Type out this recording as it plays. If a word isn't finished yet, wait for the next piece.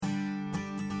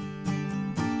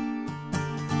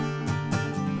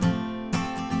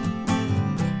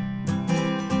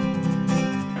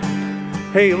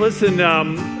Hey, listen,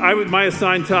 my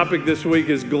assigned topic this week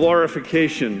is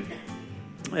glorification.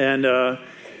 And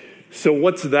so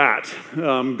what's that?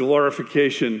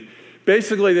 Glorification.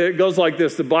 Basically, it goes like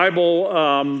this. The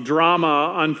Bible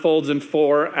drama unfolds in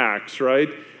 4 acts, right?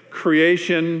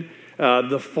 Creation,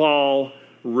 the fall,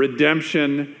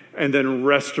 redemption, and then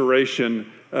restoration,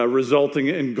 resulting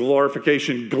in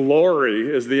glorification.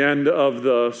 Glory is the end of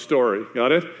the story.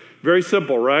 Got it? Very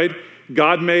simple, right?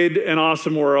 God made an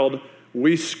awesome world.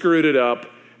 We screwed it up.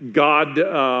 God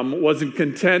wasn't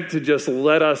content to just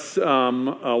let us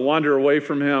wander away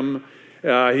from him.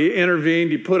 He intervened.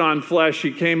 He put on flesh.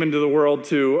 He came into the world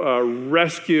to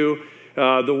rescue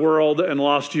the world and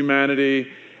lost humanity.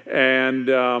 And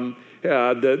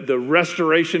the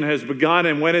restoration has begun.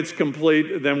 And when it's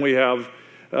complete, then we have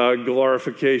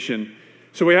glorification.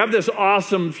 So we have this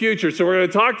awesome future. So we're going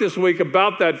to talk this week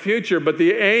about that future. But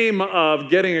the aim of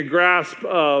getting a grasp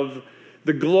of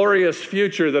the glorious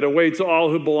future that awaits all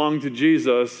who belong to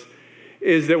Jesus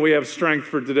is that we have strength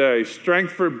for today.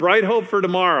 Strength for bright hope for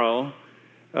tomorrow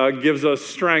gives us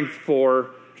strength for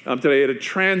today to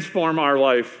transform our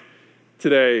life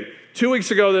today. 2 weeks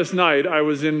ago this night, I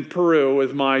was in Peru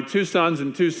with my 2 sons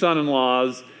and 2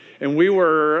 son-in-laws, and we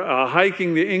were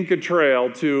hiking the Inca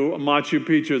Trail to Machu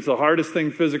Picchu. It's the hardest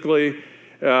thing physically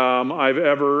I've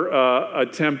ever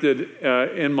attempted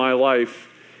in my life.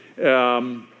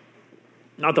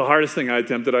 Not the hardest thing I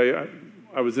attempted.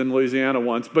 I was in Louisiana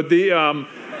once, but the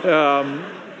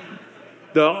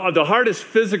hardest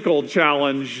physical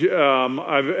challenge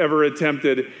I've ever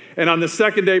attempted. And on the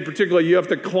second day, particularly, you have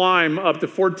to climb up to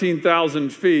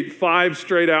 14,000 feet, 5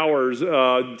 straight hours,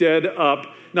 dead up,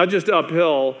 not just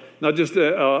uphill, not just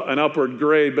an upward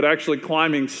grade, but actually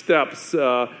climbing steps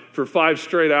for 5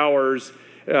 straight hours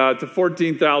to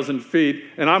 14,000 feet.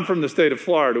 And I'm from the state of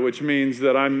Florida, which means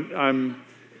that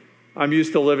I'm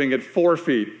used to living at 4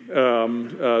 feet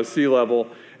sea level,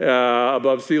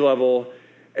 above sea level.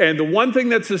 And the one thing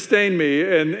that sustained me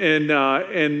in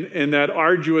that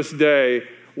arduous day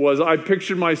was I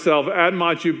pictured myself at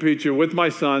Machu Picchu with my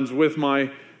sons, with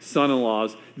my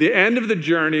son-in-laws. The end of the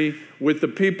journey with the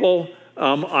people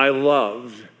I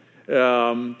loved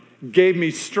gave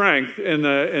me strength in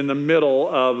the middle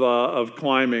of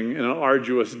climbing in an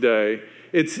arduous day.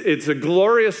 It's a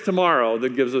glorious tomorrow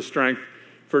that gives us strength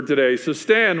for today. So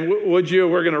stand, would you?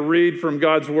 We're going to read from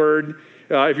God's Word.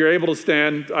 If you're able to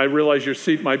stand, I realize your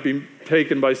seat might be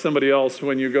taken by somebody else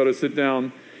when you go to sit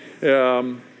down,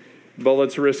 but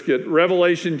let's risk it.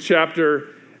 Revelation chapter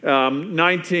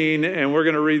 19, and we're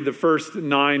going to read the first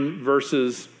 9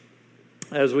 verses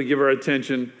as we give our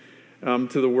attention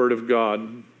to the Word of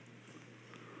God.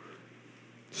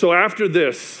 So after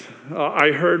this,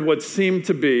 I heard what seemed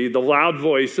to be the loud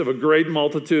voice of a great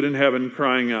multitude in heaven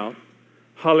crying out,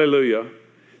 "Hallelujah!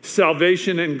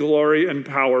 Salvation and glory and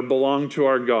power belong to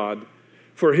our God.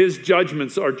 For his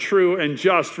judgments are true and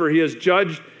just, for he has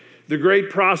judged the great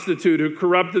prostitute who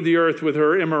corrupted the earth with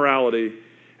her immorality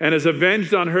and has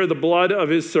avenged on her the blood of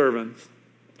his servants."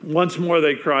 Once more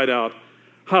they cried out,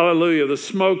 "Hallelujah! The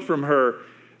smoke from her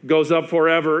goes up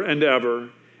forever and ever."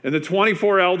 And the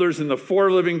 24 elders and the 4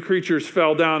 living creatures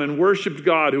fell down and worshiped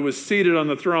God who was seated on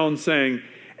the throne, saying,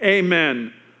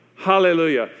 "Amen.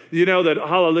 Hallelujah." You know that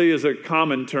hallelujah is a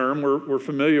common term. We're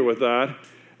familiar with that.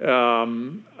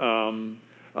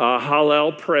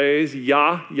 Hallel, praise.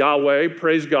 Yahweh,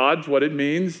 praise God is what it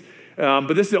means.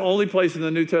 But this is the only place in the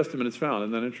New Testament it's found.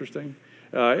 Isn't that interesting?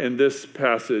 In this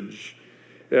passage.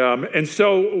 And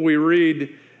so we read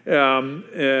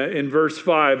in verse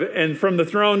 5, "And from the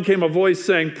throne came a voice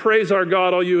saying, 'Praise our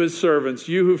God, all you his servants,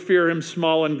 you who fear him,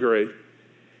 small and great.'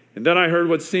 And then I heard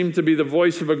what seemed to be the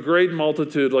voice of a great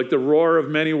multitude, like the roar of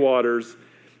many waters,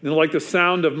 and like the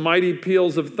sound of mighty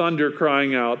peals of thunder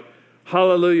crying out,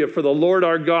 'Hallelujah, for the Lord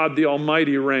our God, the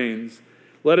Almighty reigns.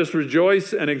 Let us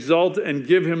rejoice and exult and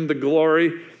give him the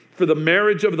glory, for the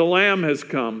marriage of the Lamb has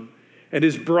come, and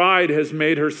his bride has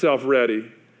made herself ready.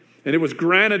 And it was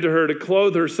granted to her to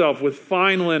clothe herself with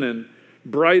fine linen,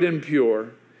 bright and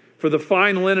pure, for the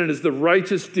fine linen is the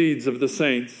righteous deeds of the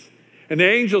saints.' And the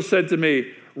angel said to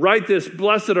me, 'Write this,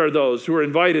 blessed are those who are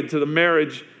invited to the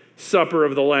marriage supper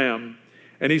of the Lamb.'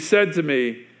 And he said to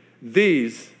me,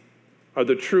 'These are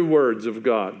the true words of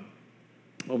God.'"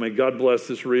 Oh, may God bless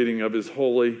this reading of his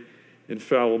holy,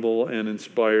 infallible, and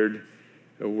inspired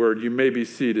word. You may be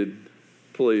seated,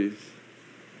 please.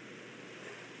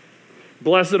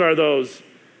 Blessed are those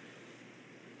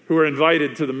who are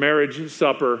invited to the marriage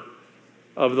supper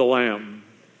of the Lamb.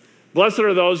 Blessed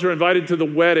are those who are invited to the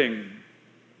wedding.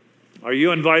 Are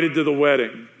you invited to the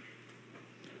wedding?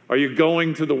 Are you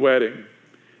going to the wedding?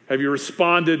 Have you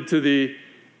responded to the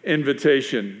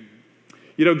invitation.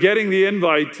 You know, getting the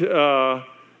invite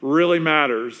really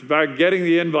matters. In fact, getting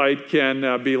the invite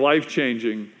can be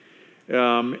life-changing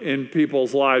in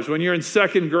people's lives. When you're in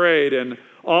second grade and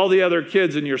all the other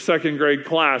kids in your second grade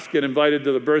class get invited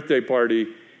to the birthday party,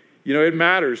 you know, it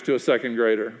matters to a second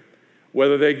grader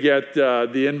whether they get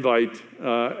the invite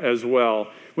as well.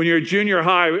 When you're a junior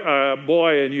high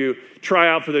boy and you try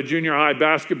out for the junior high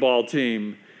basketball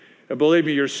team, believe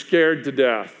me, you're scared to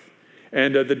death.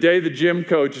 And the day the gym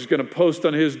coach is going to post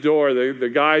on his door the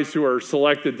guys who are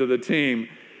selected to the team,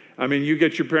 I mean, you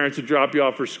get your parents to drop you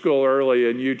off for school early,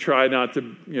 and you try not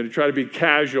to, try to be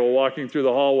casual walking through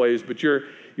the hallways, but you're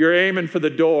aiming for the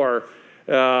door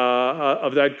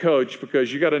of that coach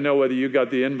because you got to know whether you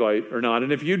got the invite or not.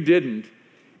 And if you didn't,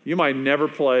 you might never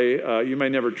play. You may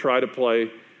never try to play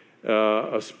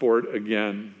a sport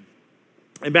again.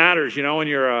 It matters, when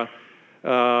you're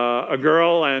a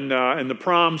girl and the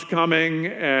prom's coming,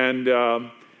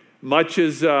 and much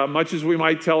as we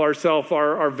might tell ourselves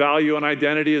our value and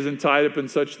identity isn't tied up in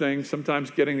such things,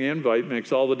 sometimes getting the invite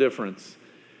makes all the difference,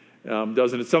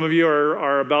 doesn't it? Some of you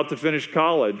are about to finish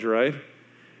college, right?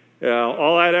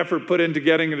 All that effort put into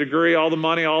getting a degree, all the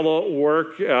money, all the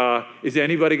work, is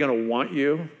anybody going to want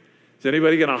you? Is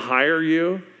anybody going to hire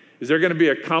you? Is there going to be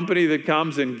a company that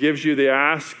comes and gives you the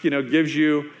ask, gives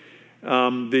you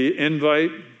the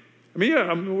invite? I mean,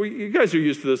 you guys are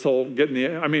used to this whole getting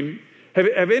the,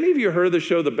 have any of you heard of the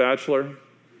show The Bachelor?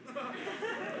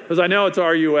 Because I know it's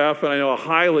RUF, and I know a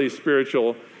highly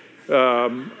spiritual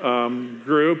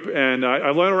group, and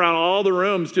I went around all the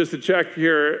rooms just to check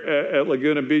here at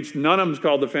Laguna Beach. None of them's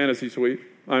called the Fantasy Suite,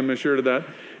 I'm assured of that.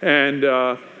 And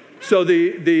so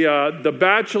the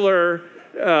Bachelor,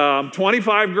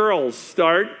 25 girls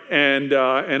start, and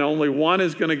only one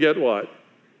is going to get what?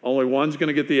 Only one's going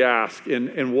to get the ask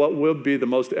in what will be the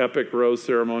most epic rose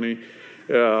ceremony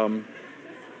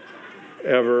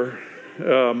ever.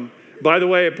 By the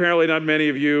way, apparently not many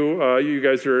of you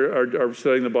guys are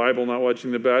studying the Bible, not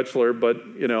watching The Bachelor, but,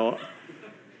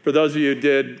 for those of you who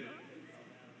did,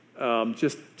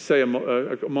 just say a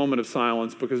moment of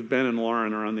silence, because Ben and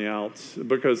Lauren are on the outs,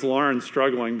 because Lauren's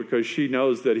struggling because she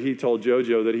knows that he told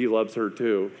JoJo that he loves her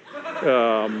too.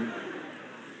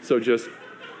 So just,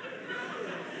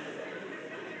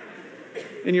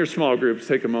 in your small groups,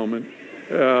 take a moment.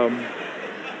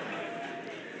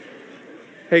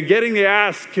 Hey, getting the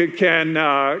ask can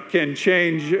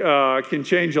change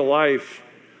a life.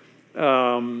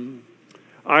 I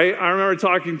remember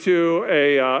talking to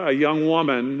a young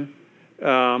woman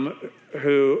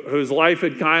whose life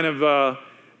had kind of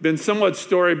been somewhat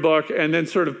storybook, and then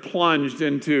sort of plunged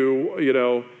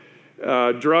into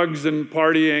drugs and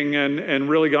partying and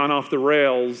really gone off the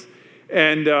rails.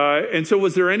 And so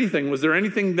was there anything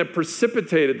that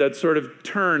precipitated that sort of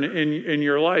turn in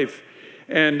your life?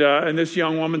 And this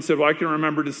young woman said, well, I can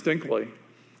remember distinctly.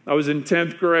 I was in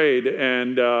 10th grade,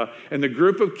 and the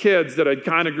group of kids that I'd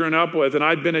kind of grown up with, and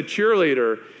I'd been a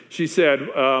cheerleader, she said,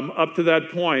 up to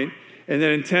that point. And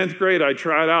then in 10th grade, I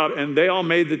tried out, and they all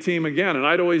made the team again. And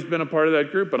I'd always been a part of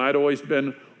that group, and I'd always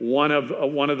been one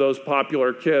of those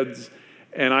popular kids,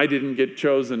 and I didn't get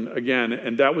chosen again.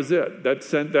 And that was it.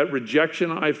 That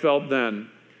rejection I felt then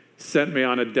sent me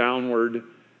on a downward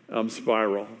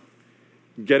spiral.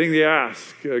 Getting the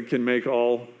ask can make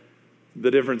all the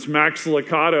difference. Max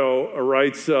Lucado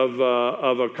writes of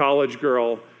a college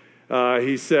girl.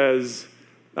 He says,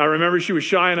 I remember she was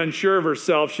shy and unsure of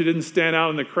herself. She didn't stand out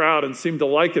in the crowd and seemed to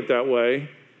like it that way.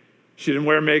 She didn't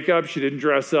wear makeup. She didn't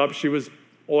dress up. She was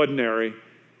ordinary.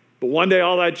 But one day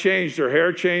all that changed. Her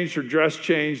hair changed. Her dress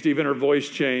changed. Even her voice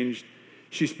changed.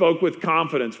 She spoke with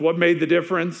confidence. What made the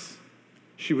difference?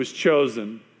 She was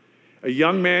chosen. A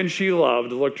young man she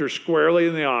loved looked her squarely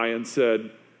in the eye and said,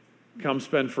 come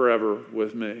spend forever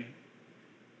with me.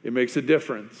 It makes a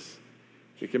difference.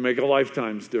 It can make a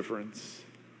lifetime's difference.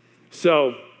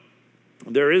 So,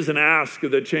 there is an ask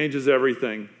that changes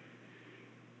everything.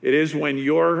 It is when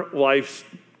your life's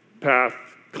path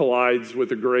collides with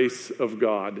the grace of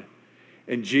God.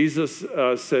 And Jesus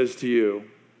says to you,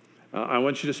 I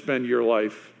want you to spend your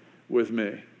life with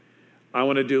me. I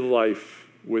want to do life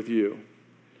with you.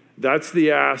 That's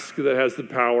the ask that has the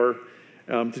power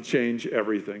to change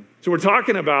everything. So we're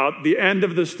talking about the end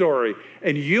of the story.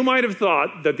 And you might have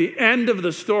thought that the end of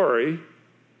the story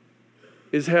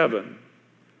is heaven.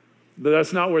 But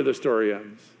that's not where the story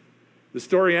ends. The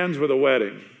story ends with a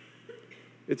wedding.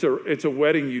 It's a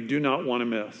wedding you do not want to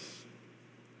miss.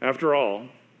 After all,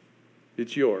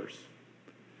 it's yours.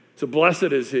 So blessed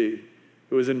is he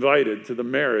who is invited to the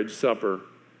marriage supper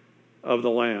of the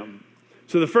Lamb.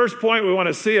 So the first point we want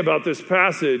to see about this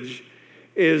passage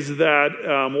is that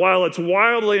while it's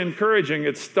wildly encouraging,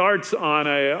 it starts on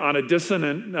a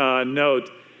dissonant note.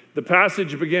 The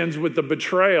passage begins with the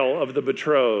betrayal of the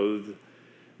betrothed.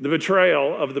 The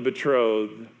betrayal of the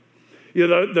betrothed. You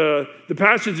know, the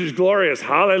passage is glorious.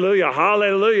 Hallelujah,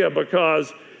 hallelujah,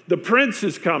 because the prince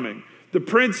is coming. The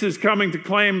prince is coming to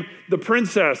claim the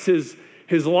princess, his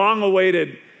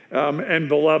long-awaited and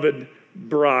beloved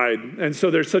bride. And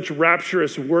so there's such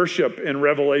rapturous worship in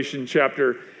Revelation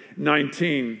chapter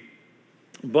 19.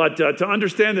 But to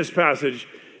understand this passage,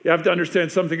 you have to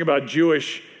understand something about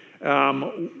the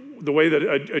way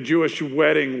that a Jewish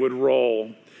wedding would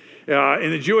roll.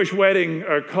 In the Jewish wedding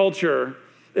culture,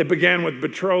 it began with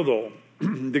betrothal.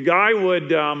 The guy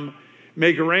would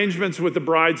make arrangements with the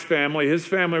bride's family, his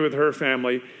family with her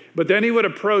family, but then he would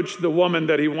approach the woman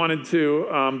that he wanted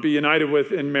to be united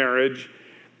with in marriage,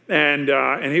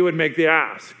 and he would make the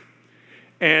ask.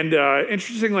 And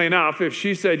interestingly enough, if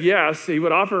she said yes, he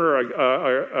would offer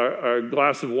her a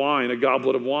glass of wine, a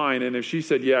goblet of wine, and if she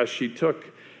said yes, she took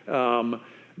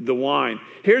the wine.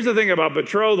 Here's the thing about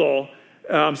betrothal,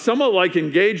 somewhat like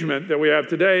engagement that we have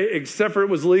today, except for it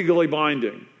was legally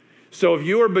binding. So if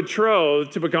you were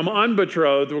betrothed, to become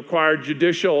unbetrothed required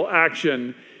judicial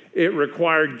action. It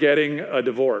required getting a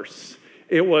divorce.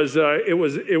 It was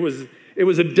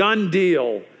a done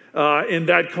deal in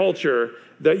that culture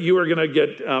that you were going to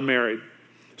get married.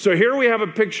 So here we have a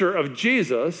picture of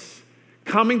Jesus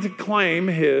coming to claim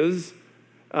his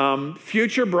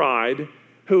future bride,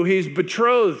 who he's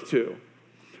betrothed to,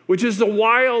 which is the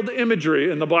wild imagery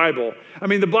in the Bible. I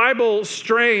mean, the Bible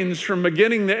strains from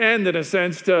beginning to end, in a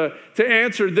sense, to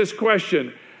answer this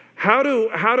question. How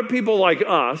do people like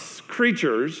us,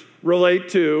 creatures, relate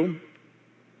to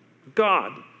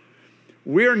God?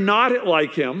 We're not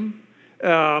like him.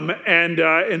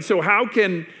 And so how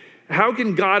can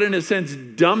God, in a sense,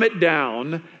 dumb it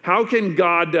down? How can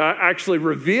God actually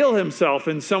reveal himself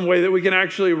in some way that we can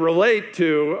actually relate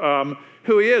to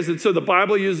who he is? And so the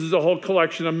Bible uses a whole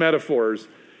collection of metaphors,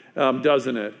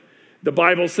 doesn't it? The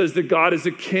Bible says that God is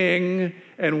a king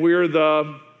and we're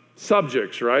the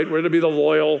subjects, right? We're to be the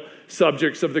loyal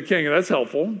subjects of the king, and that's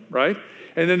helpful, right?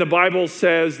 And then the Bible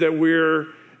says that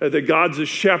that God's a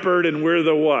shepherd and we're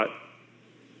the what?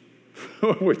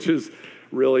 Which is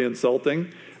really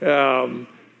insulting,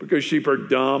 because sheep are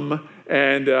dumb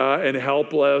and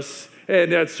helpless.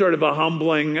 And that's sort of a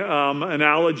humbling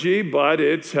analogy, but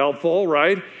it's helpful,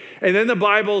 right? And then the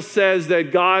Bible says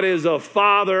that God is a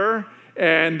father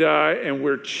and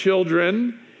we're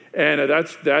children, and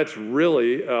that's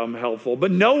really helpful.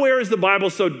 But nowhere is the Bible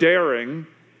so daring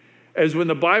as when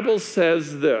the Bible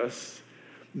says this,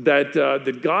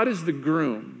 that God is the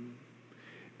groom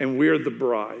and we're the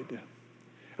bride.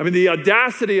 I mean, the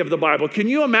audacity of the Bible. Can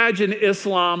you imagine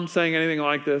Islam saying anything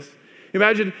like this?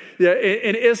 Imagine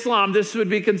in Islam, this would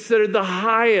be considered the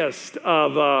highest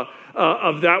of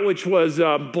that which was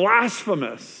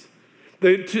blasphemous.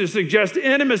 To suggest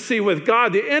intimacy with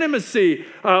God, the intimacy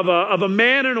of a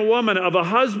man and a woman, of a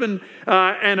husband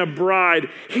and a bride.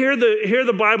 Here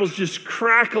the Bible's just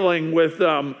crackling with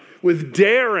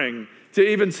daring to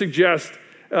even suggest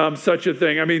such a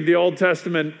thing. I mean, the Old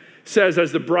Testament says,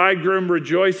 as the bridegroom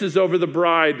rejoices over the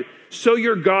bride, so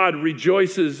your God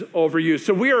rejoices over you.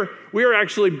 So we are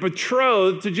actually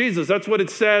betrothed to Jesus. That's what it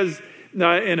says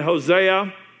in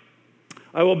Hosea.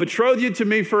 I will betroth you to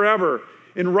me forever.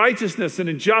 In righteousness and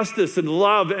in justice and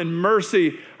love and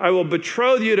mercy, I will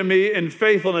betroth you to me in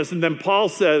faithfulness. And then Paul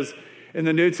says in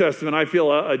the New Testament, I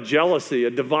feel a jealousy, a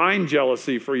divine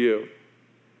jealousy for you.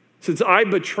 Since I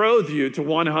betroth you to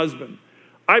one husband,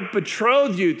 I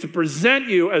betroth you to present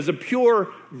you as a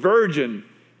pure virgin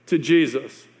to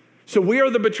Jesus. So we are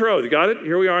the betrothed. Got it?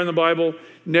 Here we are in the Bible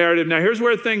narrative. Now here's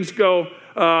where things go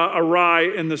awry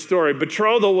in the story.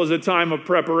 Betrothal was a time of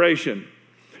preparation.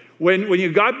 When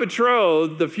you got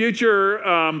betrothed, the future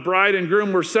bride and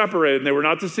groom were separated, and they were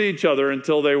not to see each other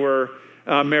until they were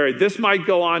married. This might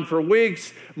go on for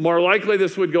weeks. More likely,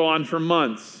 this would go on for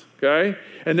months, okay?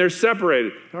 And they're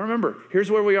separated. Now remember,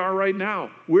 here's where we are right now.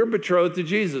 We're betrothed to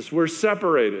Jesus. We're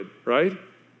separated, right?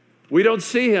 We don't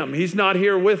see him. He's not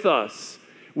here with us.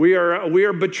 We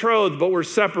are betrothed, but we're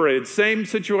separated. Same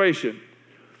situation.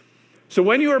 So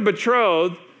when you are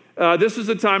betrothed, this is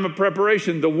a time of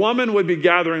preparation. The woman would be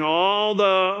gathering all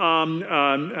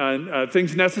the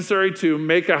things necessary to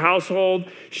make a household.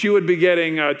 She would be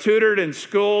getting tutored and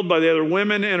schooled by the other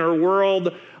women in her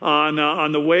world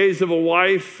on the ways of a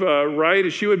wife,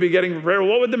 right? She would be getting prepared.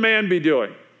 What would the man be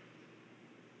doing?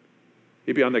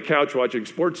 He'd be on the couch watching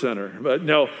SportsCenter. But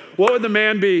no, what would the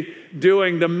man be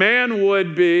doing? The man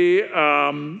would be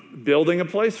building a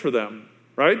place for them.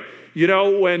 right? You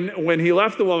know, when he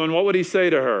left the woman, what would he say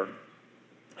to her?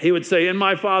 He would say, in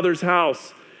my Father's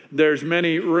house, there's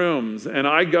many rooms, and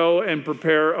I go and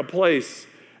prepare a place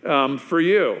for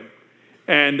you.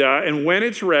 And when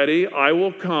it's ready, I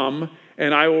will come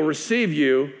and I will receive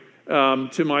you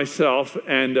to myself,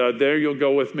 and there you'll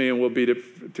go with me and we'll be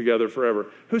together forever.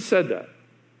 Who said that?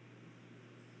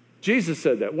 Jesus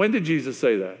said that. When did Jesus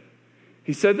say that?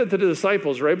 He said that to the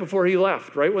disciples right before he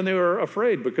left, right when they were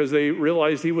afraid because they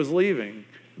realized he was leaving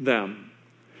them.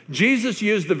 Jesus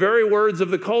used the very words of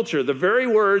the culture, the very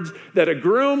words that a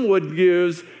groom would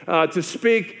use to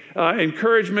speak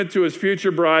encouragement to his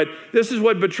future bride. This is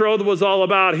what betrothal was all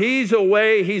about. He's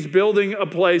away, he's building a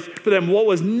place for them. What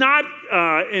was not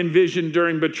envisioned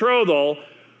during betrothal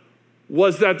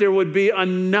was that there would be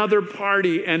another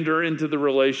party enter into the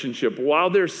relationship while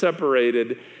they're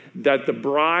separated, that the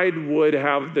bride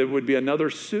there would be another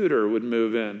suitor would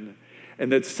move in, and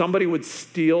that somebody would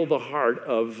steal the heart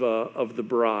of the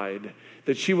bride,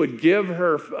 that she would give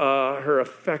her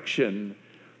affection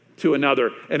to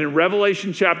another. And in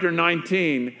Revelation chapter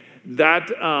 19, that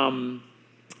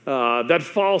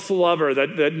false lover,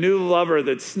 that new lover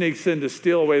that sneaks in to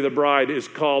steal away the bride is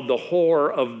called the whore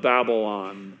of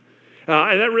Babylon.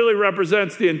 And that really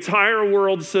represents the entire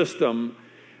world system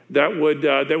that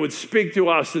would speak to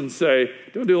us and say,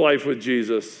 don't do life with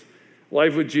Jesus.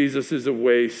 Life with Jesus is a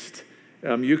waste.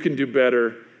 You can do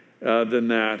better than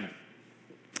that.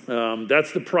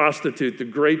 That's the prostitute, the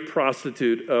great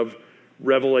prostitute of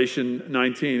Revelation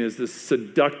 19 is the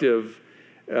seductive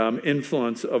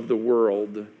influence of the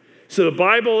world. So the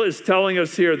Bible is telling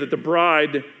us here that the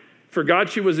bride forgot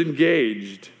she was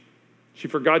engaged. She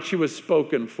forgot she was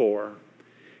spoken for.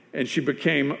 And she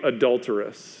became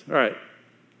adulterous. All right.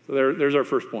 So there's our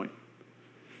first point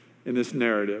in this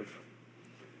narrative.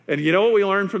 And you know what we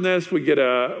learn from this? We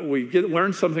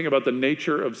learn something about the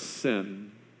nature of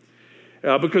sin.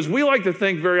 Because we like to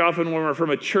think very often when we're from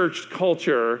a church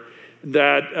culture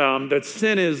that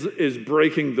sin is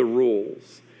breaking the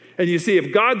rules. And you see,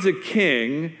 if God's a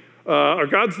king or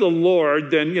God's the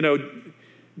Lord, then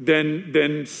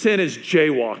sin is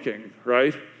jaywalking,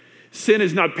 right? Sin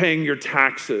is not paying your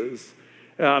taxes.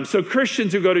 So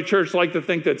Christians who go to church like to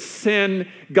think that sin,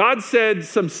 God said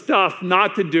some stuff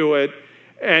not to do it,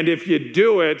 and if you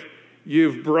do it,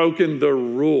 you've broken the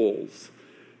rules.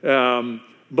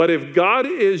 But if God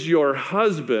is your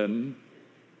husband,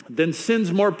 then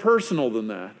sin's more personal than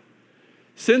that.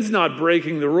 Sin's not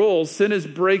breaking the rules. Sin is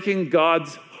breaking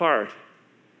God's heart.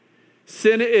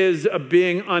 Sin is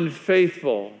being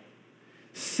unfaithful.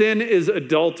 Sin is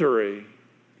adultery.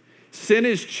 Sin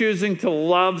is choosing to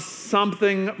love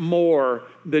something more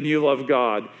than you love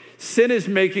God. Sin is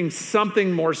making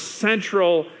something more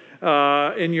central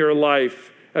in your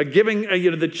life, giving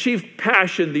the chief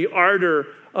passion, the ardor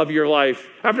of your life.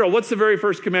 After all, what's the very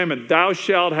first commandment? Thou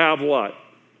shalt have what?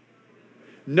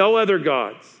 No other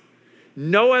gods.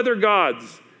 No other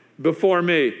gods before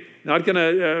me.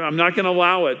 I'm not gonna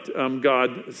allow it,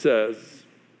 God says.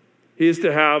 He is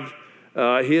to have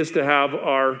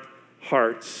our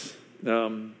hearts.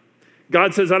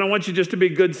 God says, I don't want you just to be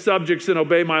good subjects and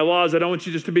obey my laws. I don't want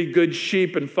you just to be good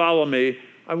sheep and follow me.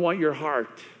 I want your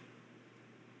heart.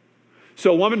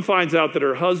 So a woman finds out that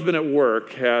her husband at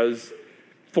work has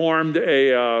formed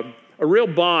a real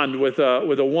bond with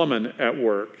a woman at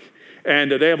work.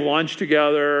 And they have lunch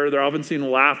together. They're often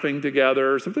seen laughing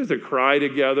together. Sometimes they cry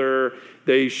together.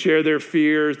 They share their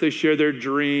fears. They share their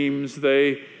dreams.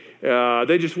 They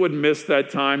just wouldn't miss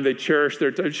that time. They cherish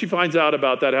their time. She finds out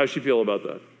about that. How's she feel about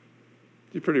that?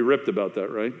 She's pretty ripped about that,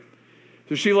 right?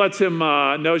 So she lets him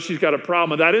know she's got a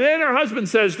problem with that. And then her husband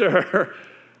says to her,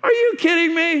 are you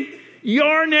kidding me?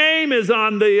 Your name is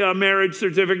on the marriage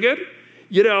certificate.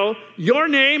 Your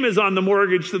name is on the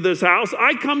mortgage to this house.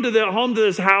 I come to home to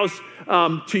this house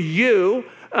to you.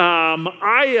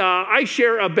 I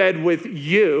share a bed with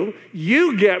you.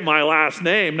 You get my last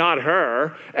name, not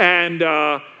her. And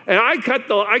I cut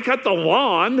the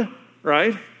lawn,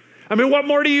 right? I mean, what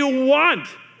more do you want?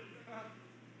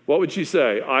 What would she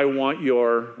say? I want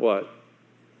your what?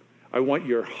 I want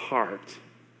your heart.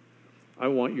 I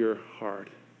want your heart.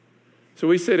 So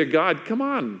we say to God, come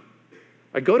on.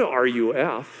 I go to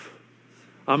RUF.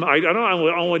 I don't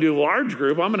only do large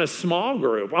group. I'm in a small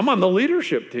group. I'm on the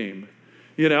leadership team.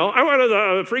 I went to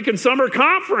the freaking summer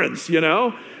conference,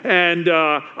 and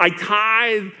I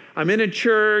tithe. I'm in a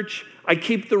church. I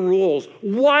keep the rules.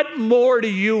 What more do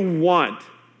you want?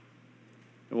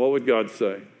 And what would God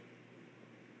say?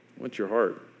 I want your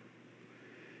heart.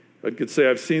 God could say,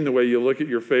 I've seen the way you look at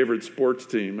your favorite sports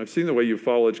team. I've seen the way you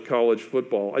follow college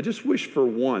football. I just wish for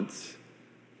once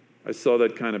I saw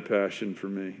that kind of passion for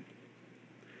me.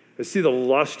 I see the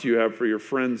lust you have for your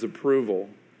friend's approval.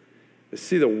 I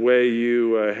see the way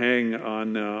you hang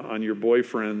on your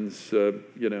boyfriend's,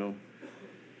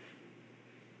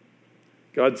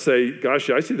 God say, gosh,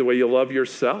 I see the way you love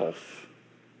yourself.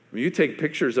 I mean, you take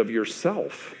pictures of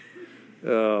yourself.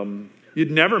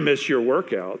 You'd never miss your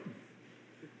workout.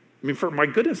 I mean, for my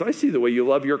goodness, I see the way you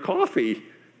love your coffee,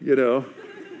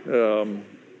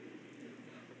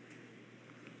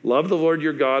 Love the Lord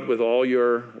your God with all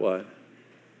your what?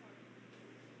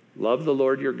 Love the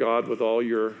Lord your God with all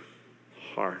your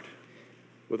heart,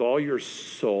 with all your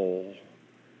soul,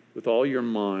 with all your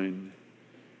mind,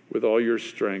 with all your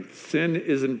strength. Sin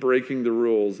isn't breaking the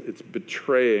rules, it's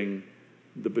betraying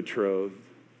the betrothed.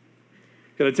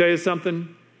 Can I tell you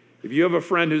something? If you have a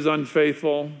friend who's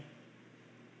unfaithful,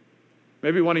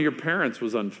 maybe one of your parents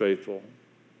was unfaithful.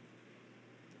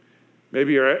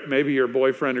 Maybe your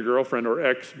boyfriend or girlfriend or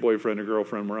ex-boyfriend or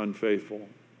girlfriend were unfaithful.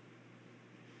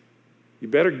 You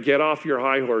better get off your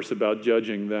high horse about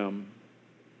judging them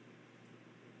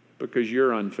because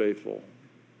you're unfaithful.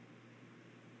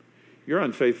 You're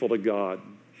unfaithful to God.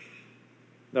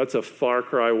 That's a far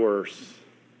cry worse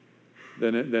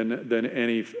than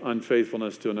any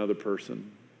unfaithfulness to another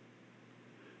person.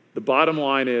 The bottom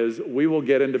line is we will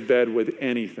get into bed with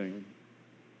anything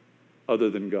other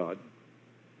than God.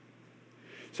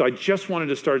 So I just wanted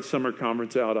to start summer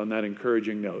conference out on that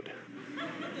encouraging note.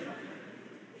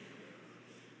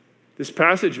 This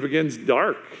passage begins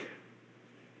dark,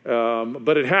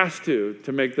 but it has to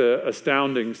make the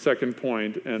astounding second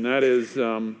point, and that is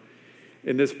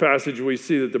in this passage we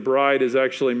see that the bride is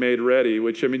actually made ready,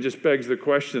 which, just begs the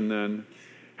question then,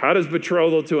 how does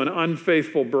betrothal to an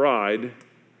unfaithful bride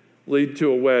lead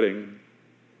to a wedding?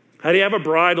 How do you have a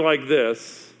bride like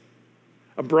this?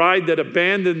 A bride that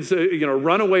abandons,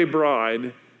 runaway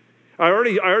bride. I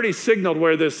already signaled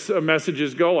where this message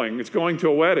is going. It's going to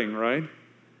a wedding, right?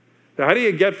 So how do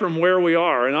you get from where we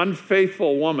are, an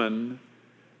unfaithful woman,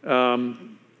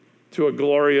 to a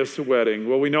glorious wedding?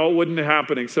 Well, we know it wouldn't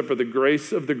happen except for the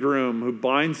grace of the groom who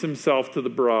binds himself to the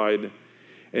bride,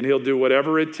 and he'll do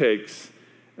whatever it takes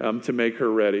to make her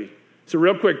ready. So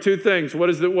real quick, two things. What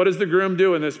does the groom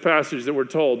do in this passage that we're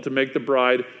told to make the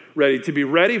bride ready? To be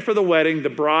ready for the wedding, the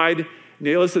bride,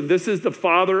 listen, this is the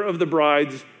father of the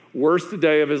bride's worst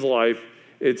day of his life.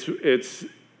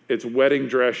 It's wedding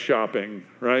dress shopping,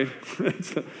 right?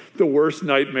 It's the worst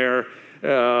nightmare.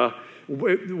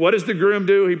 What does the groom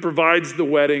do? He provides the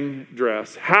wedding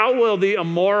dress. How will the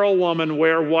immoral woman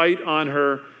wear white on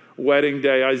her wedding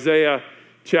day? Isaiah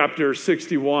chapter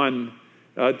 61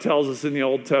 tells us in the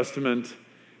Old Testament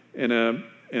in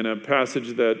a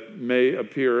passage that may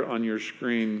appear on your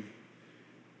screen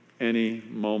any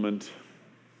moment.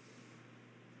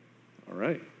 All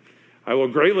right. I will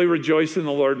greatly rejoice in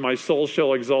the Lord. My soul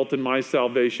shall exult in my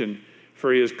salvation,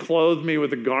 for he has clothed me with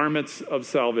the garments of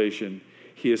salvation.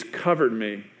 He has covered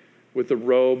me with the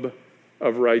robe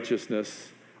of righteousness.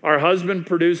 Our husband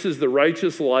produces the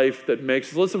righteous life that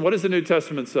makes... Listen, what does the New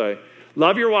Testament say?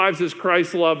 Love your wives as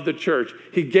Christ loved the church.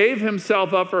 He gave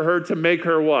himself up for her to make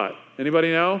her what?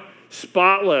 Anybody know?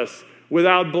 Spotless,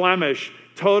 without blemish,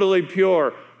 totally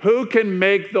pure. Who can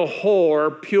make the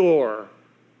whore pure?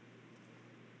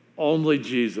 Only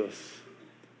Jesus.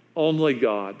 Only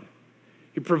God.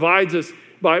 He provides us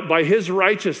by his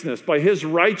righteousness, by his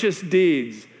righteous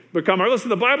deeds. Listen,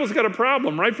 the Bible's got a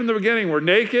problem right from the beginning. We're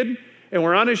naked and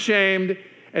we're unashamed,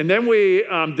 and then we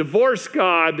divorce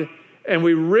God and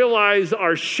we realize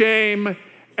our shame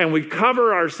and we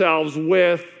cover ourselves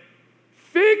with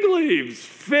fig leaves.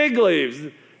 Fig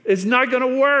leaves. It's not going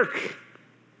to work.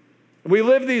 We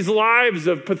live these lives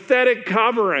of pathetic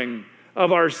covering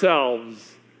of ourselves.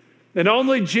 And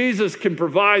only Jesus can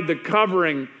provide the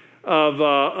covering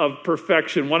of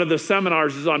perfection. One of the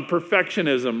seminars is on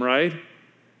perfectionism, right?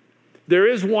 There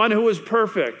is one who is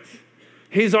perfect.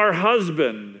 He's our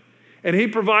husband. And he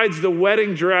provides the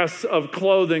wedding dress of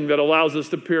clothing that allows us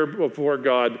to appear before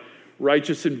God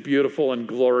righteous and beautiful and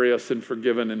glorious and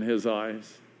forgiven in his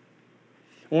eyes.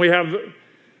 When we have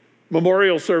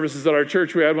memorial services at our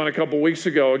church, we had one a couple weeks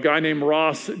ago. A guy named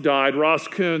Ross died. Ross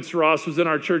Kuntz. Ross was in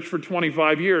our church for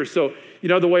 25 years. So,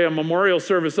 the way a memorial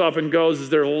service often goes is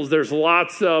there's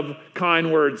lots of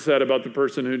kind words said about the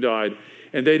person who died.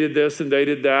 And they did this and they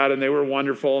did that, and they were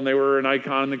wonderful, and they were an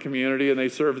icon in the community, and they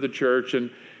served the church,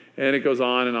 and it goes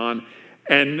on and on.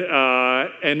 And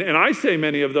I say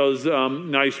many of those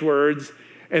nice words.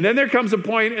 And then there comes a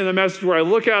point in the message where I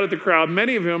look out at the crowd.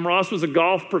 Many of whom, Ross was a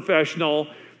golf professional,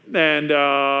 and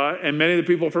many of the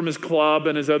people from his club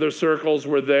and his other circles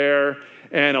were there,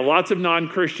 and lots of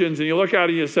non-Christians. And you look out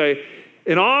and you say,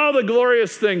 In all the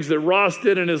glorious things that Ross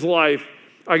did in his life,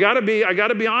 I got to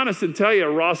be honest and tell you,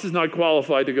 Ross is not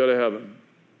qualified to go to heaven.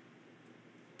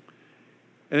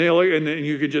 And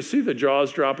you could just see the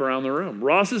jaws drop around the room.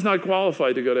 Ross is not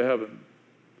qualified to go to heaven.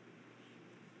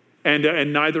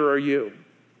 And neither are you.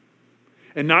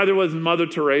 And neither was Mother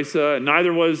Teresa, and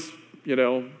neither was,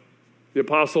 the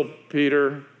Apostle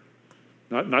Peter.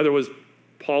 Neither was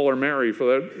Paul or Mary,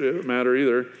 for that matter,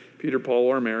 either. Peter, Paul,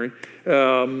 or Mary.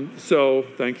 So,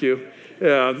 thank you.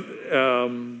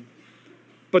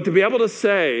 But to be able to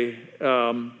say,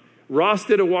 Ross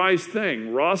did a wise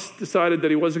thing. Ross decided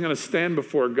that he wasn't going to stand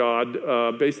before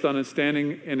God based on his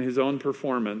standing in his own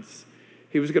performance.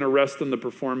 He was going to rest on the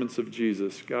performance of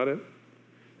Jesus. Got it?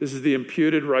 This is the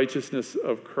imputed righteousness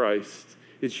of Christ.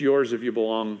 It's yours if you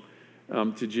belong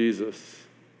to Jesus.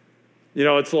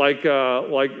 It's like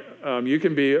you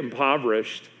can be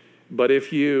impoverished, but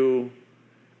if you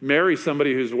marry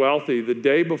somebody who's wealthy, the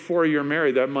day before you're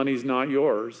married, that money's not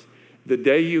yours. The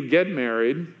day you get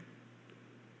married,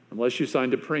 unless you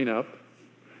signed a prenup,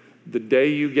 the day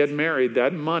you get married,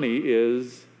 that money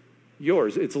is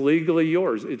yours. It's legally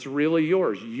yours. It's really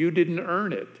yours. You didn't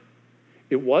earn it.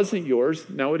 It wasn't yours.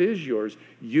 Now it is yours.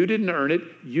 You didn't earn it.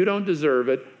 You don't deserve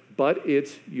it, but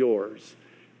it's yours.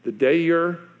 The day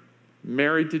you're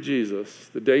married to Jesus,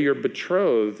 the day you're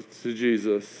betrothed to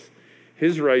Jesus,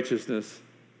 his righteousness,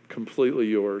 completely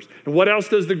yours. And what else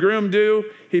does the groom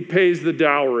do? He pays the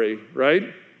dowry,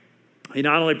 right? He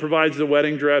not only provides the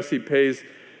wedding dress, he pays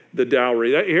the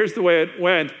dowry. Here's the way it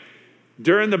went.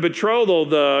 During the betrothal,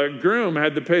 the groom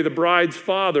had to pay the bride's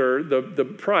father the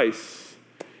price.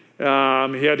 He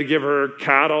had to give her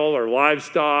cattle or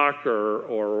livestock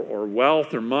or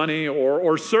wealth or money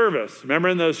or service. Remember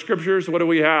in the scriptures, what do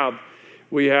we have?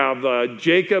 We have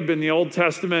Jacob in the Old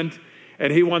Testament,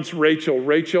 and he wants Rachel.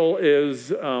 Rachel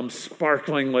is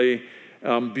sparklingly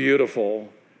beautiful.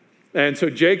 And so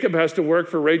Jacob has to work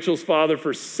for Rachel's father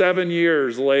for 7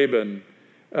 years, Laban,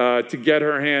 to get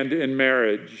her hand in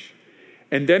marriage.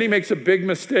 And then he makes a big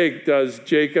mistake, does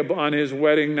Jacob, on his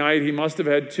wedding night. He must have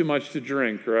had too much to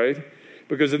drink, right?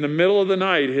 Because in the middle of the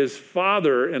night, his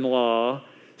father-in-law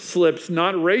slips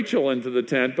not Rachel into the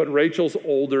tent, but Rachel's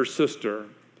older sister.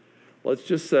 Let's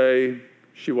just say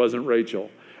she wasn't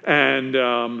Rachel. And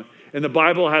the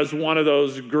Bible has one of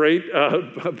those great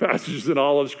passages in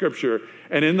all of Scripture.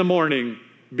 And in the morning,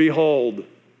 behold,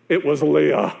 it was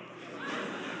Leah.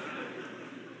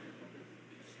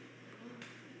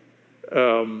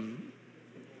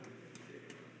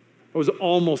 It was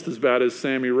almost as bad as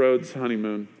Sammy Rhodes'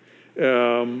 honeymoon.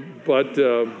 But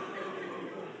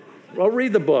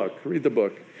read the book. Read the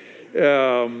book.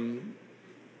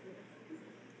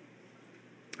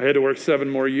 I had to work 7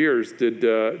 more years,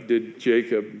 did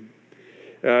Jacob.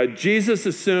 Jesus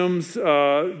assumes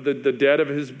the debt of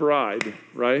his bride,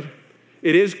 right?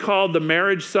 It is called the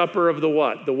marriage supper of the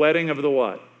what? The wedding of the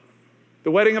what?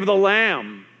 The wedding of the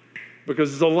Lamb.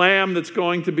 Because it's a lamb that's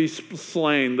going to be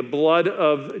slain, the blood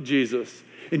of Jesus.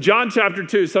 In John chapter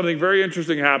 2, something very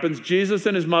interesting happens. Jesus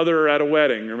and his mother are at a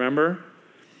wedding, remember?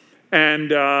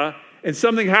 And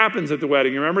something happens at the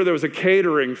wedding. Remember, there was a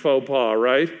catering faux pas,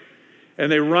 right?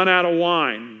 And they run out of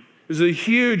wine. It was a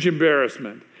huge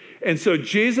embarrassment. And so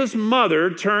Jesus'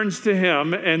 mother turns to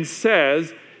him and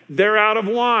says, they're out of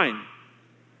wine.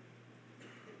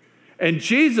 And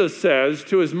Jesus says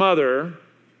to his mother,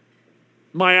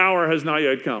 my hour has not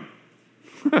yet come.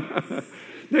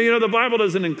 Now, the Bible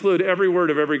doesn't include every word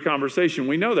of every conversation.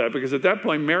 We know that because at that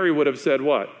point, Mary would have said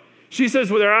what? She says,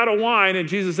 well, they're out of wine. And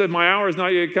Jesus said, my hour has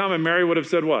not yet come. And Mary would have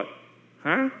said what?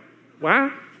 Huh?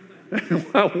 What?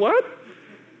 What?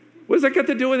 What does that got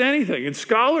to do with anything? And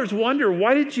scholars wonder,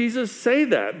 why did Jesus say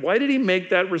that? Why did he make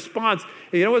that response?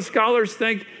 And you know what scholars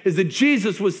think? Is that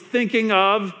Jesus was thinking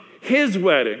of his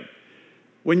wedding.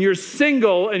 When you're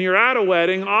single and you're at a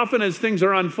wedding, often as things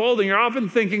are unfolding, you're often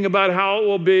thinking about how it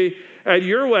will be at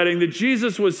your wedding, that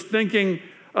Jesus was thinking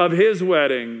of his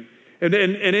wedding. And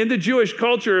in the Jewish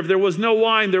culture, if there was no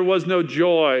wine, there was no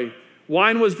joy.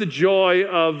 Wine was the joy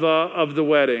of the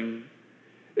wedding.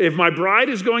 If my bride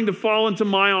is going to fall into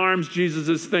my arms, Jesus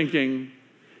is thinking,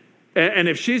 and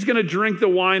if she's going to drink the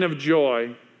wine of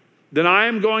joy, then I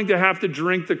am going to have to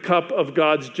drink the cup of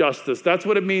God's justice. That's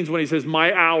what it means when he says,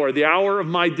 my hour, the hour of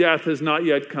my death has not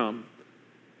yet come.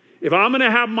 If I'm going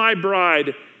to have my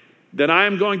bride, then I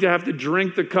am going to have to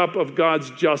drink the cup of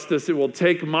God's justice. It will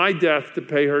take my death to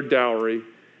pay her dowry,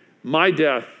 my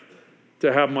death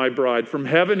to have my bride. From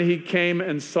heaven he came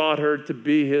and sought her to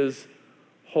be his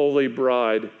holy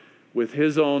bride. With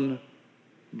his own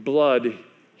blood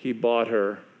he bought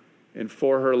her. And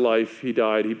for her life, he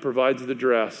died. He provides the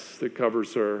dress that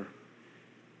covers her.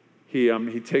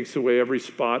 he takes away every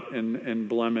spot and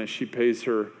blemish. He pays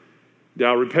her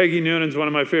dowry. Peggy Noonan's one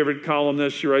of my favorite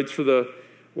columnists. She writes for the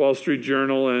Wall Street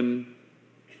Journal,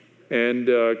 and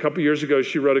a couple years ago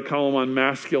she wrote a column on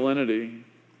masculinity.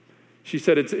 She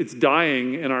said it's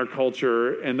dying in our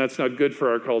culture, and that's not good for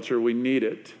our culture. We need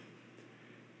it.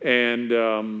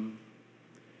 And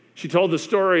she told the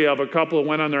story of a couple who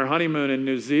went on their honeymoon in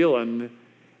New Zealand,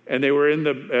 and they were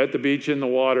at the beach in the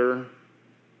water,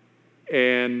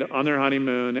 and on their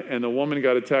honeymoon, and the woman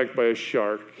got attacked by a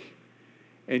shark.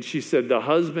 And she said the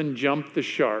husband jumped the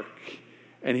shark,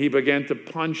 and he began to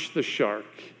punch the shark.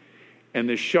 And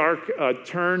the shark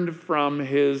turned from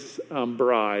his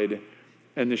bride,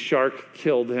 and the shark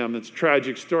killed him. It's a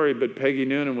tragic story, but Peggy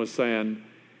Noonan was saying,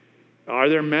 are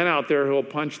there men out there who will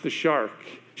punch the shark?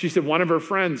 She said one of her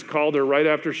friends called her right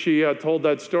after she told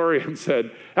that story and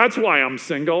said, that's why I'm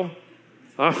single.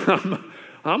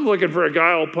 I'm looking for a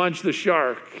guy who'll punch the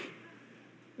shark.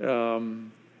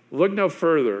 Look no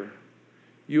further.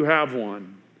 You have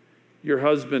one. Your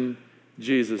husband,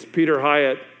 Jesus. Peter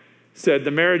Hyatt said,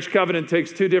 the marriage covenant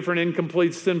takes two different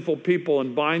incomplete sinful people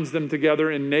and binds them together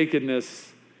in nakedness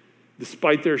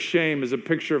despite their shame as a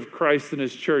picture of Christ and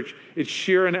his church. It's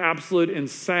sheer and absolute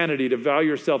insanity to vow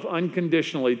yourself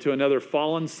unconditionally to another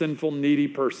fallen, sinful, needy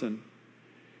person.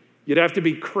 You'd have to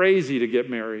be crazy to get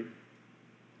married.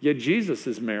 Yet Jesus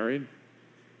is married.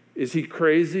 Is he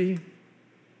crazy?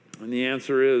 And the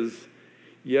answer is,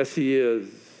 yes, he is.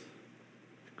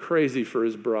 Crazy for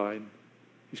his bride.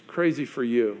 He's crazy for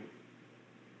you.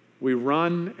 We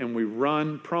run and we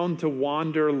run, prone to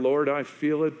wander, Lord, I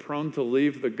feel it, prone to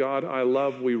leave the God I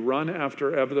love. We run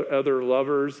after other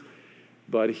lovers,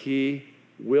 but he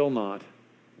will not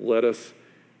let us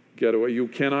get away. You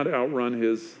cannot outrun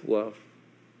his love.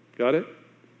 Got it?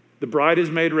 The bride is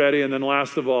made ready, and then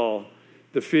last of all,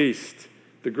 the feast,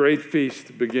 the great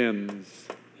feast begins.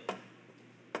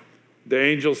 The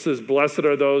angel says, blessed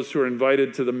are those who are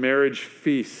invited to the marriage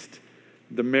feast,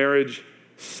 the marriage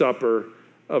supper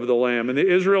of the Lamb. In the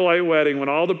Israelite wedding, when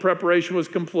all the preparation was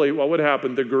complete, what would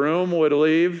happen? The groom would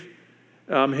leave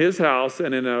his house,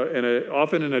 and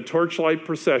often in a torchlight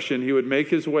procession, he would make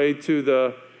his way to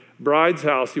the bride's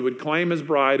house. He would claim his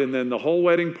bride, and then the whole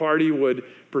wedding party would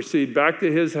proceed back to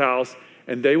his house,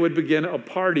 and they would begin a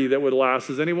party that would last.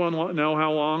 Does anyone know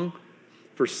how long?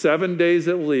 For 7 days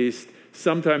at least,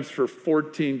 sometimes for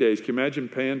 14 days. Can you imagine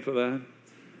paying for that?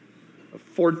 A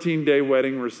 14-day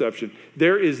wedding reception.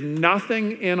 There is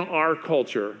nothing in our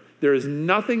culture, there is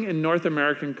nothing in North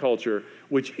American culture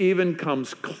which even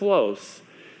comes close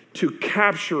to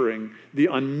capturing the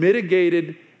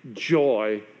unmitigated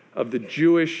joy of the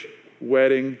Jewish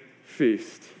wedding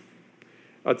feast.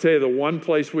 I'll tell you, the one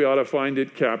place we ought to find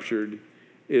it captured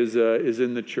is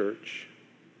in the church.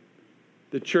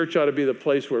 The church ought to be the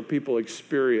place where people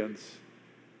experience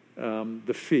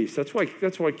the feast. That's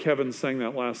why Kevin sang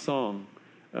that last song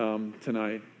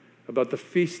tonight about the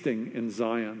feasting in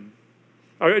Zion.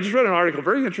 I just read an article,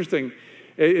 very interesting.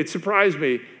 It surprised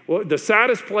me. Well, the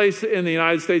saddest place in the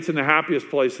United States and the happiest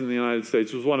place in the United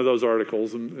States was one of those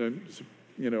articles, and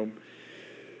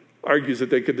argues that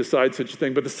they could decide such a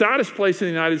thing. But the saddest place in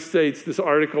the United States, this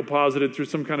article posited through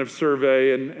some kind of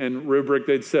survey and rubric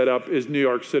they'd set up, is New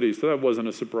York City. So that wasn't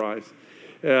a surprise.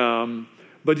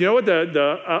 But you know what?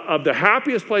 Of the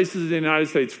happiest places in the United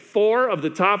States, 4 of the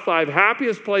top 5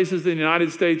 happiest places in the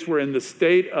United States were in the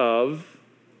state of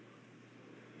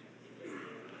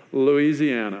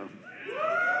Louisiana.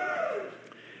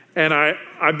 And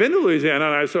I've been to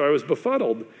Louisiana, so I was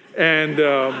befuddled. And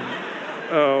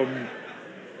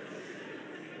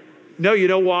no, you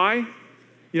know why?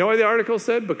 You know why the article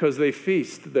said? Because they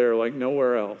feast there like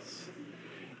nowhere else.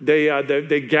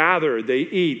 They gather, they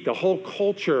eat. The whole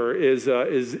culture is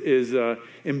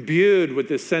imbued with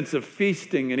this sense of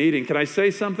feasting and eating. Can I say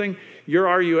something? Your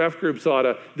RUF groups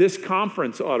this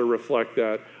conference ought to reflect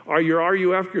that. Your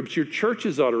RUF groups, your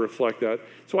churches ought to reflect that.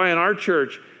 That's why in our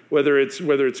church, whether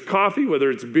it's coffee, whether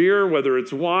it's beer, whether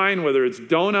it's wine, whether it's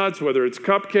donuts, whether it's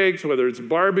cupcakes, whether it's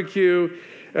barbecue,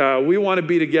 we want to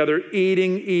be together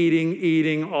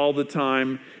eating all the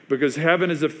time, because heaven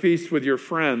is a feast with your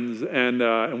friends,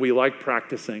 and we like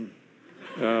practicing.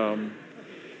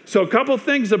 So a couple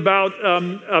things about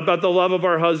the love of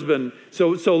our husband.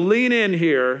 So lean in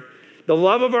here. The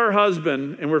love of our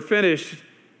husband, and we're finished.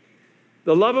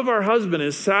 The love of our husband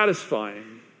is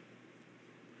satisfying.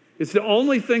 It's the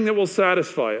only thing that will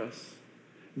satisfy us.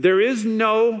 There is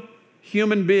no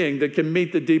human being that can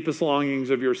meet the deepest longings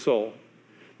of your soul.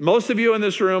 Most of you in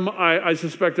this room, I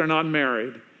suspect, are not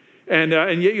married. And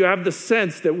yet you have the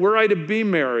sense that were I to be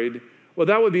married, well,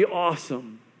 that would be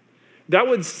awesome. That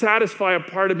would satisfy a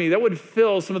part of me. That would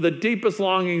fill some of the deepest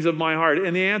longings of my heart.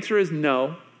 And the answer is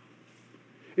no.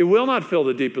 It will not fill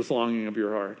the deepest longing of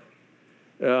your heart.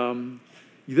 The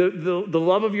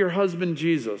love of your husband,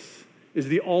 Jesus, is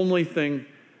the only thing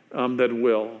that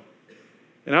will.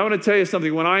 And I want to tell you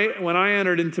something. When I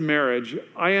entered into marriage,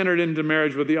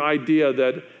 with the idea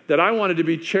that I wanted to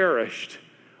be cherished.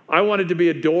 I wanted to be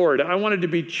adored. I wanted to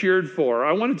be cheered for.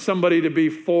 I wanted somebody to be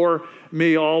for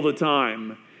me all the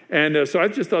time. And so I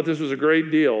just thought this was a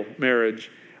great deal, marriage.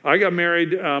 I got married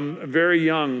very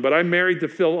young, but I married to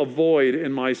fill a void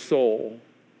in my soul.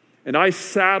 And I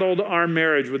saddled our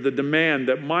marriage with the demand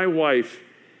that my wife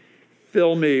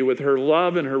fill me with her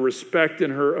love and her respect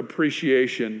and her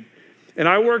appreciation. And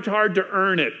I worked hard to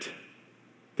earn it,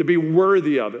 to be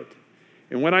worthy of it.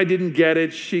 And when I didn't get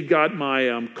it, she got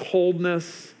my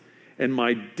coldness and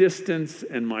my distance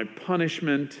and my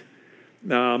punishment.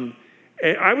 And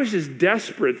I was just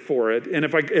desperate for it. And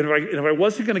if I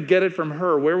wasn't going to get it from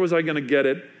her, where was I going to get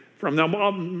it from? Now,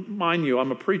 mind you,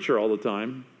 I'm a preacher all the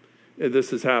time.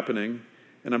 This is happening.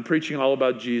 And I'm preaching all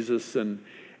about Jesus. And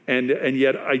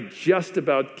yet I just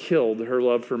about killed her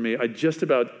love for me. I just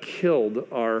about killed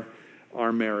our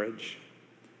marriage.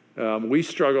 We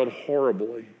struggled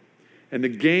horribly. And the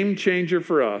game changer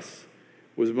for us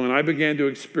was when I began to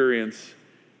experience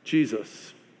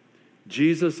Jesus'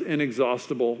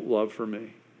 inexhaustible love for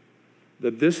me.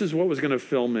 That this is what was going to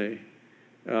fill me.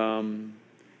 Then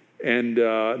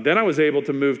I was able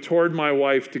to move toward my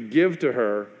wife to give to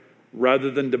her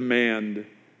rather than demand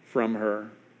from her.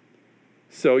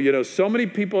 So, so many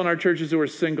people in our churches who are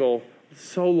single,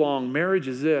 so long, marriage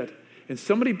is it. And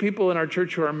so many people in our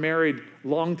church who are married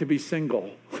long to be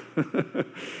single. I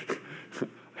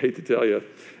hate to tell you.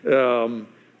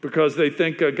 Because they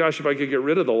think, gosh, if I could get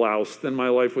rid of the louse, then my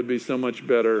life would be so much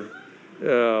better.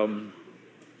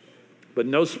 But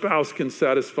no spouse can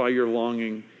satisfy your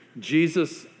longing.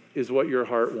 Jesus is what your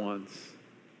heart wants.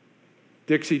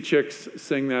 Dixie Chicks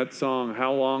sing that song,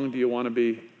 How Long Do You Want to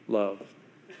Be Loved?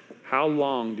 How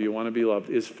long do you want to be loved?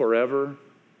 Is forever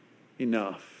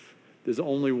enough? There's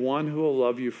only one who will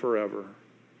love you forever.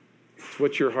 It's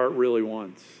what your heart really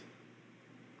wants.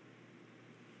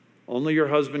 Only your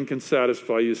husband can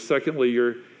satisfy you. Secondly,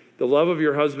 the love of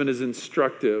your husband is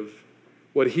instructive.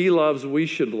 What he loves, we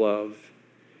should love.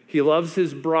 He loves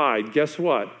his bride. Guess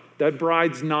what? That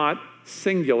bride's not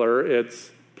singular,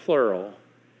 it's plural.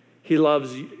 He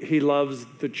loves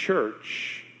the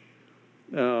church.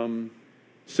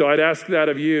 So I'd ask that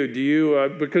of you. Do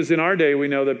you, because in our day we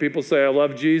know that people say, I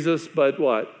love Jesus, but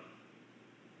what?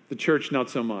 The church, not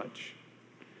so much.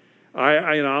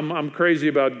 I'm crazy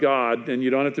about God, and you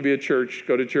don't have to be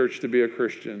go to church to be a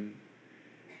Christian.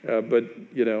 But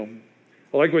I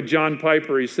like what John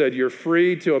Piper, he said, you're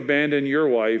free to abandon your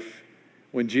wife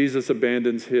when Jesus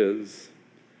abandons his.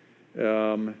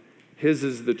 His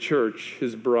is the church,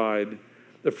 his bride.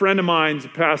 A friend of mine's a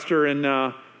pastor in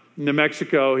New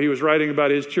Mexico. He was writing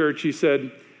about his church. He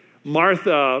said,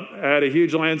 Martha had a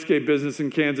huge landscape business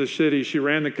in Kansas City. She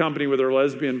ran the company with her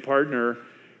lesbian partner.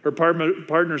 Her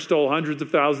partner stole hundreds of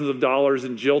thousands of dollars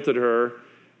and jilted her.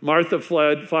 Martha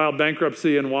fled, filed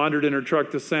bankruptcy, and wandered in her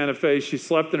truck to Santa Fe. She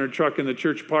slept in her truck in the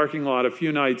church parking lot a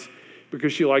few nights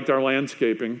because she liked our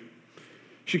landscaping.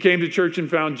 She came to church and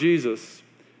found Jesus.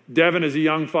 Devin, as a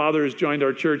young father, has joined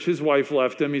our church. His wife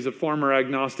left him. He's a former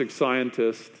agnostic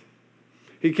scientist.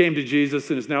 He came to Jesus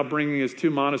and is now bringing his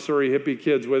 2 Montessori hippie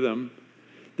kids with him.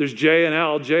 There's Jay and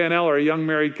Elle. Jay and Elle are a young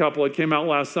married couple. It came out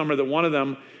last summer that one of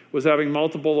them was having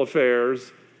multiple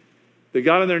affairs. They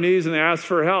got on their knees and they asked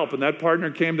for help, and that partner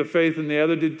came to faith, and the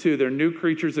other did too. They're new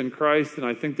creatures in Christ, and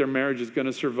I think their marriage is going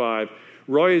to survive.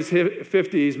 Roy is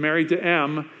 50. He's married to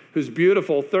Em, who's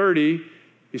beautiful, 30.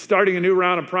 He's starting a new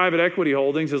round of private equity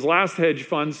holdings. His last hedge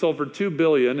fund sold for $2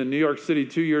 billion in New York City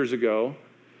 2 years ago.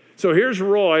 So here's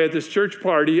Roy at this church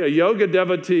party, a yoga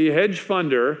devotee, hedge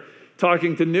funder,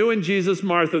 talking to new in Jesus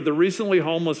Martha, the recently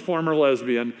homeless former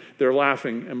lesbian. They're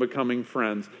laughing and becoming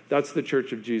friends. That's the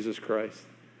Church of Jesus Christ.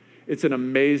 It's an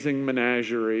amazing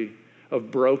menagerie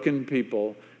of broken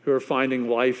people who are finding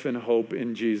life and hope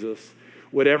in Jesus.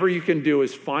 Whatever you can do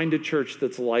is find a church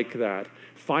that's like that.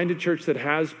 Find a church that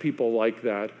has people like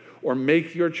that, or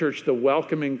make your church the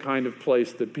welcoming kind of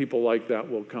place that people like that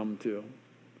will come to.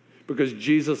 Because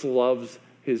Jesus loves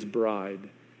his bride,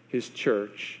 his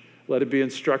church. Let it be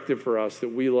instructive for us that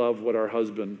we love what our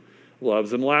husband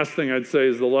loves. And last thing I'd say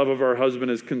is the love of our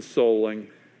husband is consoling.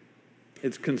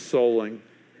 It's consoling.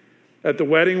 At the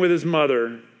wedding with his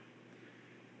mother,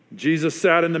 Jesus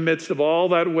sat in the midst of all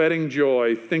that wedding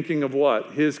joy, thinking of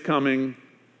what? His coming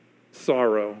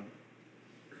sorrow.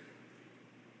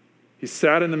 He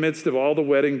sat in the midst of all the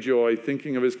wedding joy,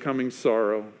 thinking of his coming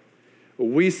sorrow.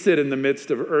 We sit in the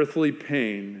midst of earthly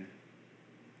pain,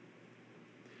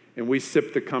 and we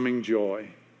sip the coming joy.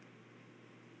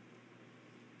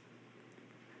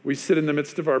 We sit in the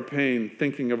midst of our pain,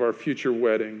 thinking of our future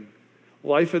wedding.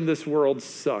 Life in this world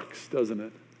sucks, doesn't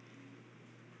it?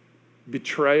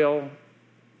 Betrayal,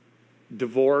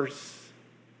 divorce,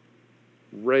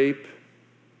 rape,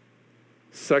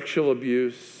 sexual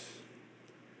abuse,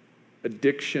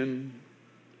 addiction,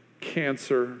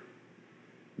 cancer,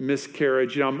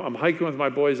 miscarriage. I'm hiking with my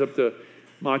boys up to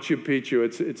Machu Picchu.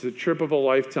 It's a trip of a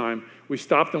lifetime. We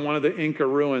stopped in one of the Inca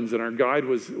ruins, and our guide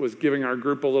was giving our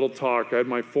group a little talk. I had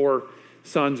my 4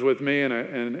 sons with me,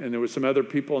 and there was some other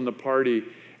people in the party.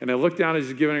 And I looked down as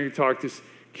he's giving a talk. This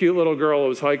cute little girl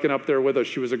was hiking up there with us.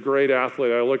 She was a great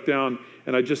athlete. I looked down,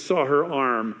 and I just saw her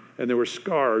arm, and there were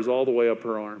scars all the way up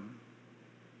her arm.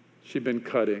 She'd been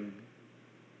cutting.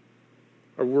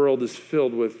 Our world is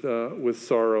filled with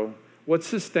sorrow. What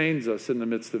sustains us in the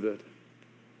midst of it?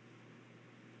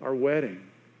 Our wedding.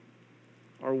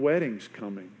 Our wedding's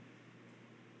coming.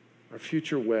 Our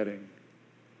future wedding.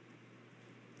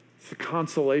 It's the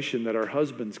consolation that our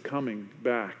husband's coming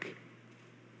back.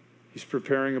 He's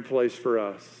preparing a place for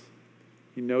us.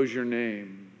 He knows your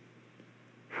name.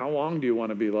 How long do you want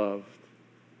to be loved?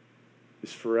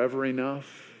 Is forever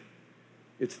enough?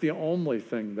 It's the only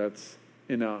thing that's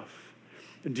enough.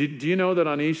 Do you know that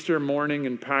on Easter morning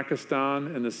in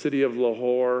Pakistan, in the city of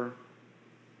Lahore,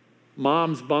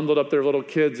 moms bundled up their little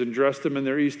kids and dressed them in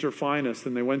their Easter finest,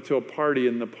 and they went to a party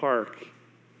in the park.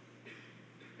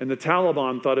 And the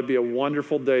Taliban thought it'd be a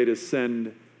wonderful day to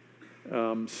send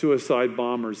suicide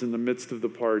bombers in the midst of the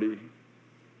party.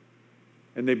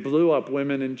 And they blew up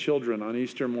women and children on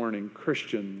Easter morning,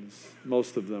 Christians,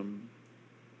 most of them.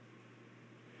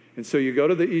 And so you go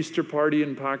to the Easter party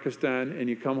in Pakistan and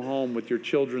you come home with your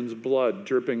children's blood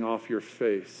dripping off your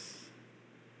face.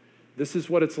 This is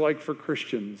what it's like for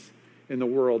Christians in the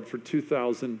world for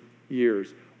 2,000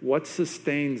 years. What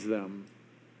sustains them?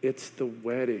 It's the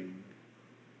wedding.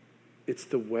 It's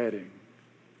the wedding.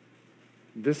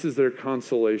 This is their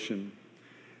consolation.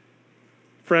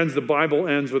 Friends, the Bible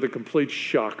ends with a complete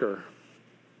shocker.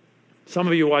 Some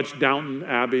of you watched Downton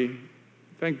Abbey.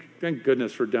 Thank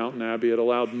goodness for Downton Abbey. It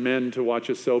allowed men to watch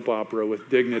a soap opera with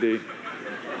dignity.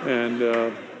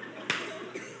 And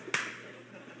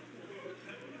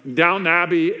Downton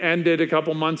Abbey ended a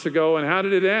couple months ago, and how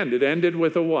did it end? It ended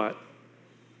with a what?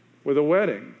 With a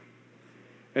wedding.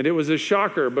 And it was a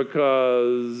shocker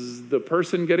because the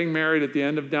person getting married at the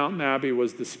end of Downton Abbey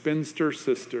was the spinster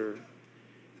sister,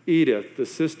 Edith, the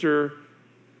sister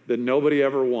that nobody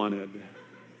ever wanted.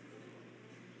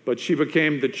 But she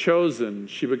became the chosen.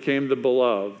 She became the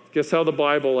beloved. Guess how the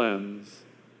Bible ends?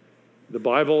 The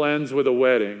Bible ends with a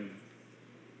wedding.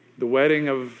 The wedding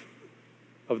of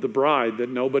the bride that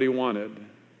nobody wanted.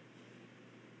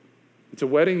 It's a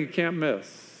wedding you can't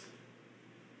miss.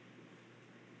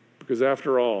 Because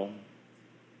after all,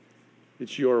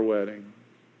 it's your wedding.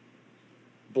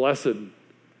 Blessed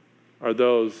are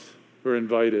those who are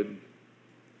invited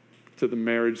to the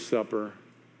marriage supper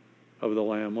of the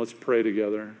Lamb. Let's pray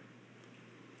together.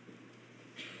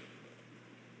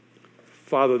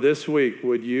 Father, this week,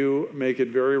 would you make it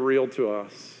very real to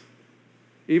us?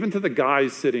 Even to the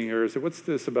guys sitting here, say, what's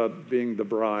this about being the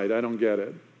bride? I don't get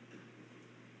it.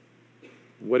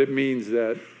 What it means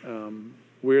that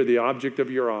we're the object of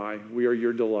your eye. We are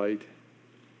your delight.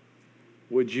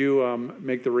 Would you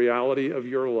make the reality of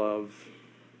your love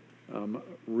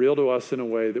real to us in a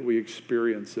way that we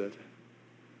experience it?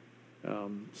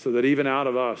 So that even out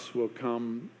of us will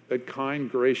come that kind,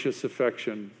 gracious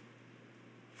affection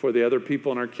for the other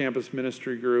people in our campus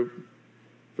ministry group,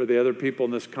 for the other people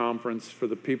in this conference, for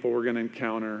the people we're going to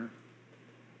encounter,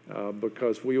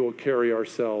 because we will carry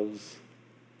ourselves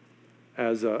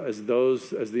as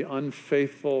the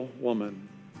unfaithful woman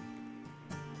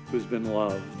who's been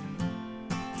loved.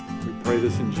 We pray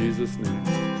this in Jesus'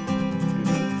 name.